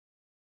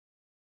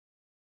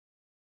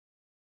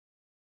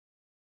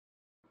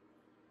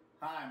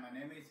Hi, my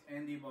name is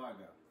Andy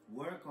Varga.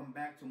 Welcome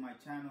back to my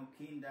channel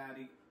King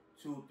Daddy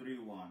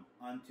 231.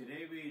 On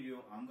today's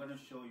video, I'm gonna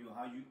show you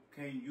how you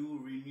can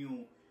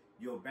renew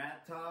your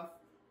bathtub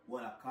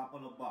with a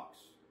couple of bucks.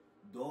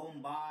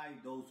 Don't buy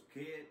those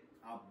kits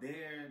up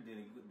there.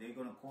 They're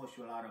gonna cost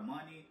you a lot of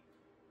money.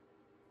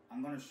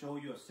 I'm gonna show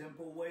you a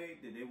simple way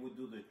that they will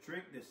do the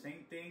trick, the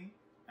same thing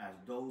as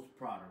those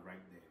products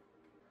right there.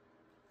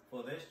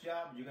 For this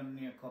job, you're gonna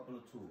need a couple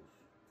of tools.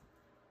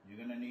 You're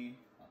gonna need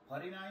a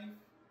putty knife.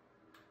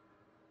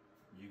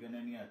 You're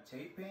gonna need a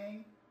tape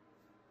pen.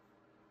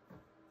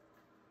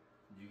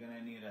 You're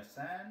gonna need a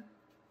sand.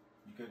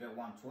 You could get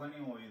 120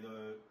 or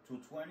either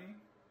 220.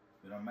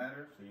 It don't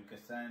matter. So you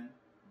can sand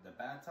the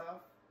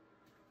bathtub.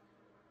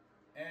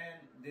 And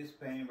this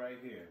pen right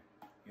here.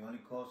 It only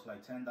costs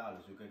like $10.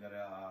 You could get it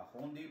at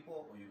Home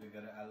Depot or you could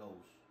get it at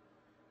Lowe's.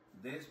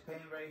 This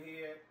pen right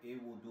here,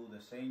 it will do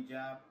the same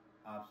job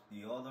as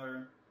the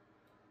other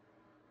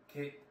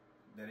kit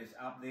that is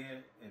up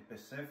there in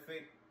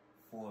specific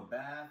for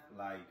bath,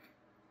 like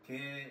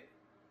kit,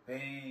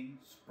 paint,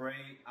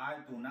 spray. I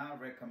do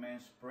not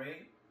recommend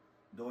spray.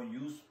 Don't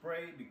use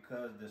spray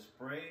because the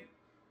spray,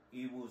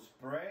 it will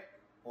spread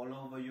all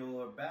over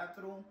your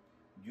bathroom.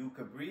 You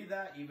could breathe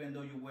that, even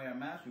though you wear a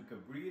mask, you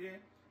could breathe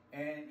it,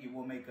 and it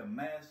will make a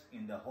mess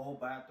in the whole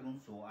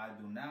bathroom. So I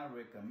do not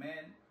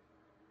recommend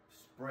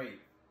spray.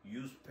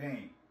 Use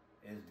paint.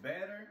 It's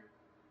better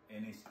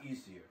and it's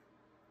easier.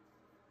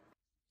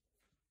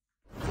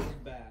 This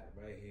bag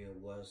right here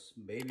was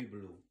baby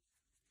blue.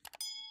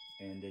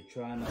 And they're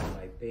trying to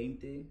like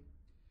paint it,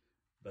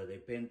 but they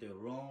paint it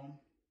wrong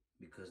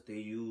because they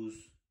use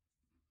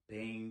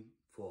paint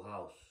for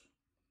house.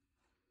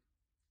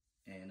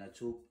 And I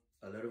took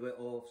a little bit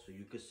off so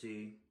you could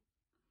see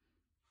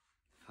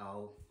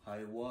how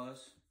it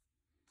was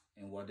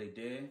and what they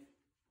did.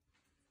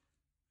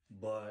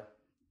 But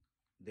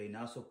they're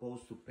not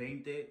supposed to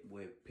paint it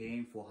with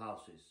paint for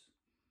houses.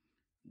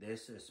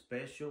 There's a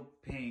special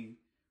paint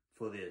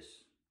for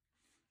this.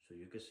 So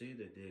you can see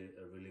they did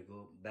a really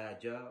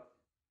bad job.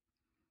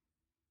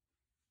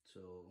 So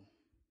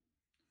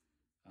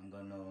I'm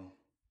gonna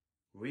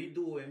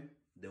redo it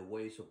the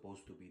way it's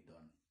supposed to be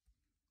done.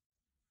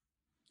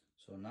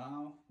 So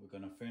now we're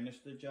gonna finish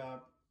the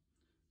job,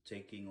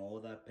 taking all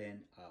that paint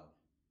out,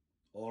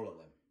 all of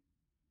them.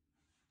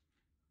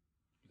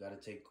 You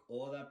gotta take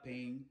all that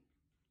paint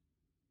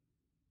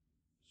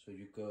so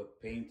you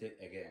could paint it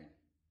again.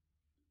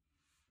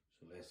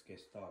 So let's get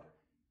started.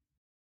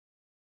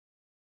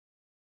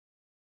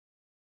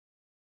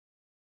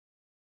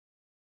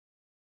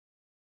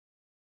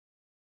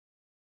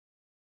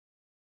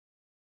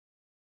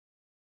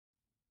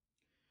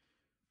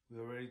 We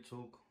already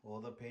took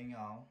all the paint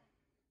out,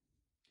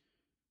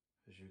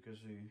 as you can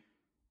see.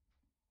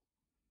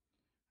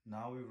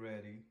 Now we're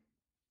ready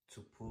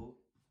to put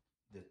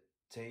the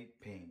tape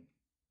paint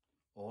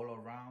all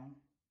around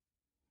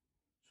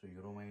so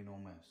you don't make no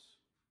mess.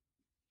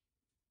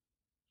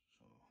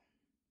 So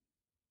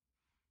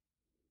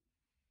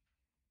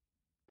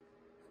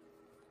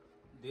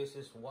this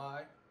is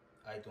why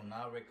I do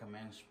not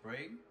recommend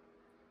spray,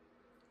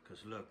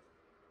 because look,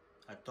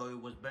 I thought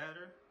it was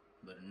better,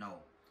 but no.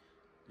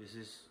 This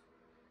is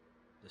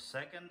the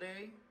second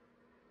day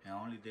and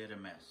I only did a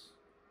mess.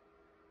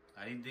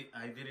 I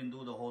didn't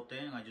do the whole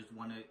thing. I just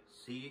want to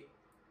see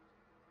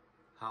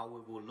how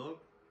it will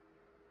look.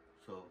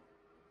 So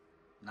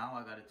now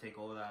I got to take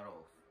all that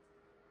off.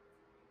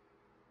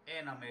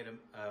 And I made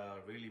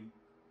a really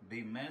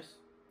big mess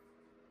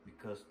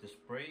because the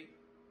spray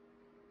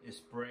is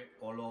spread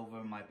all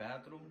over my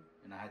bathroom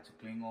and I had to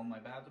clean all my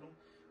bathroom.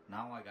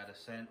 Now I got to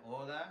sand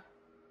all that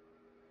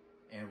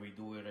and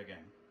redo it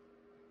again.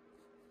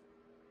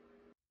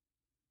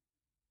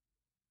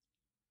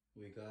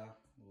 We got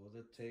all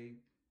the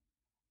tape,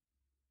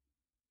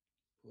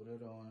 put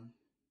it on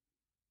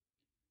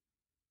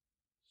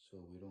so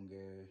we don't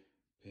get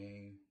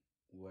paint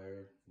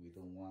where we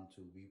don't want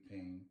to be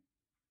paint.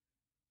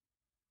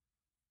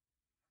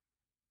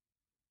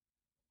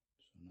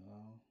 So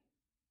now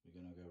we're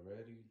gonna get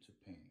ready to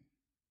paint.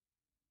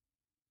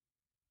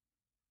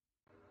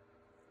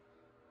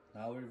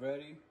 Now we're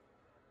ready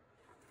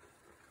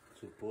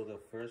to put the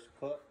first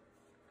cut.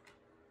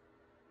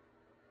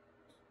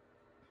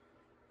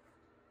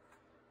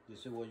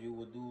 This is what you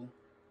would do.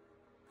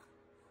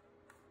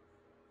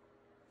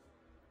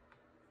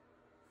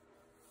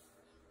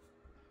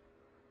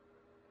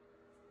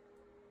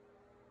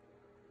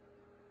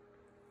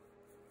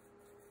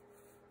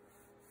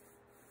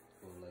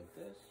 Go like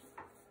this.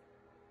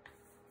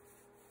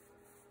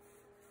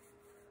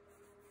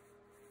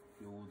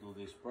 You will do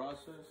this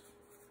process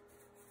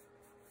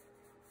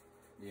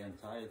the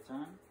entire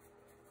time.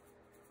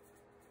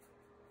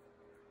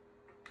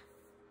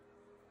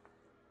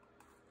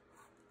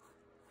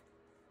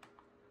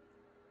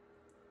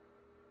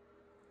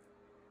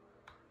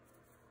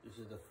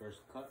 This is the first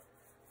cut.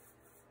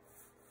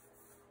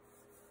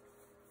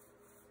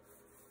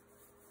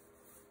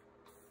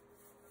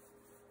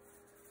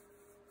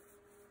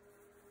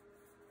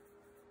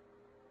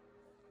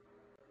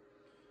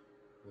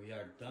 We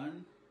are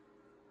done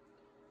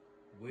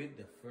with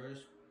the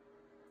first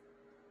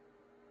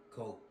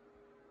coat.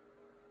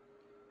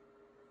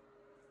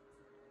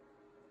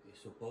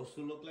 It's supposed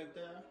to look like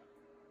that.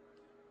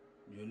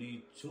 You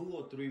need 2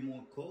 or 3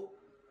 more coat.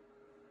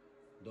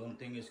 Don't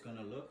think it's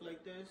gonna look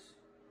like this.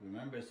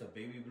 Remember, it's a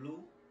baby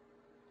blue,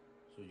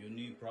 so you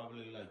need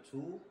probably like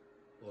 2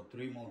 or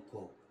 3 more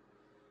coat.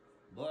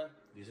 But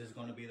this is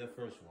gonna be the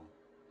first one.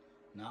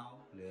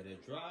 Now let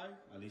it dry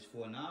at least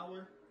for an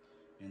hour,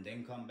 and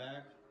then come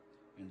back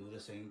and do the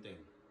same thing.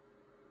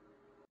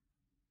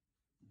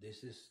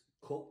 This is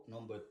coat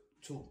number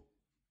 2.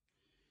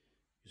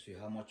 You see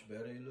how much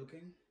better it's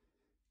looking?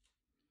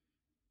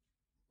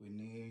 We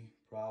need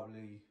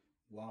probably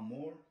 1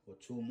 more or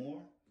 2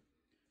 more,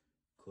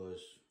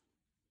 because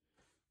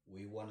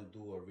we want to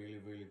do a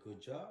really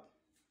good job.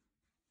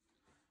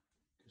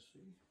 You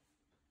see?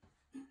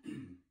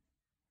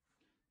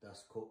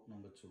 That's coat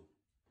number 2.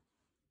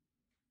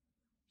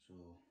 So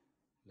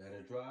let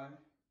it dry.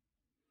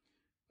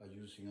 I'm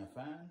using a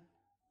fan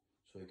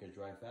so it can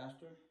dry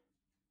faster.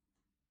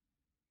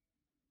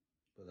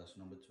 But that's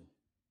number 2.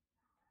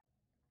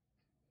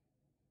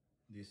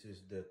 This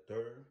is the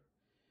third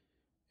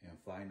and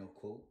final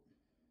coat.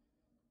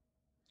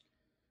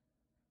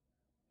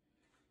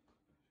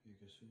 You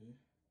can see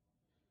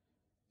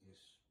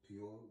it's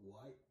pure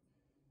white.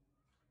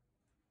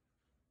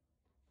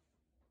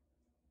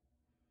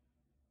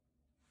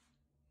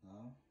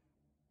 Now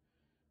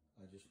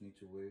I just need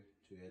to wait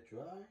to get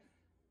dry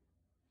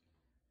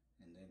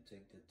and then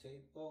take the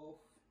tape off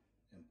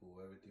and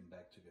pull everything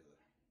back together.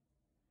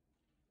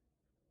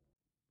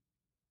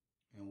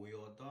 And we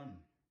are done.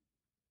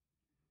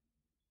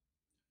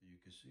 You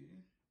can see.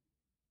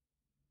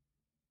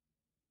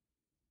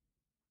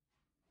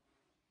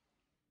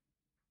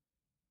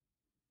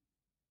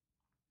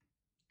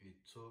 It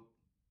took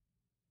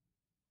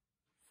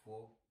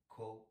 4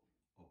 coats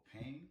of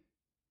paint,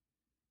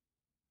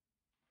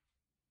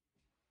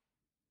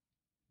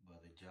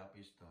 but the job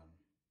is done.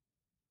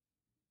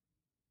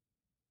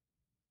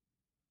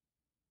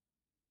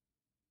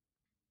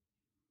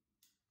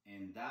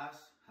 And that's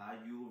how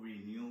you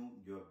renew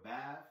your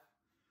bath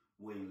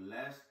with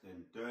less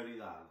than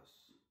 $30.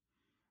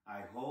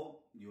 I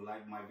hope you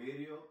like my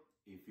video.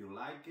 If you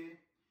like it,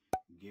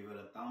 give it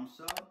a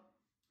thumbs up.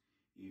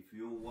 If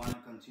you want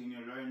to continue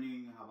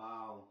learning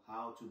about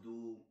how to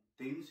do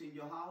things in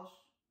your house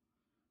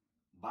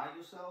by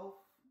yourself,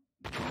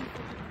 don't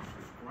forget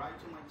to subscribe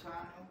to my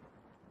channel,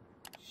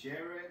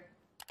 share it,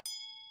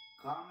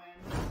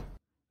 comment,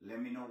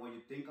 let me know what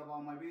you think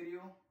about my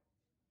video,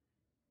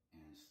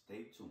 and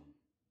stay tuned.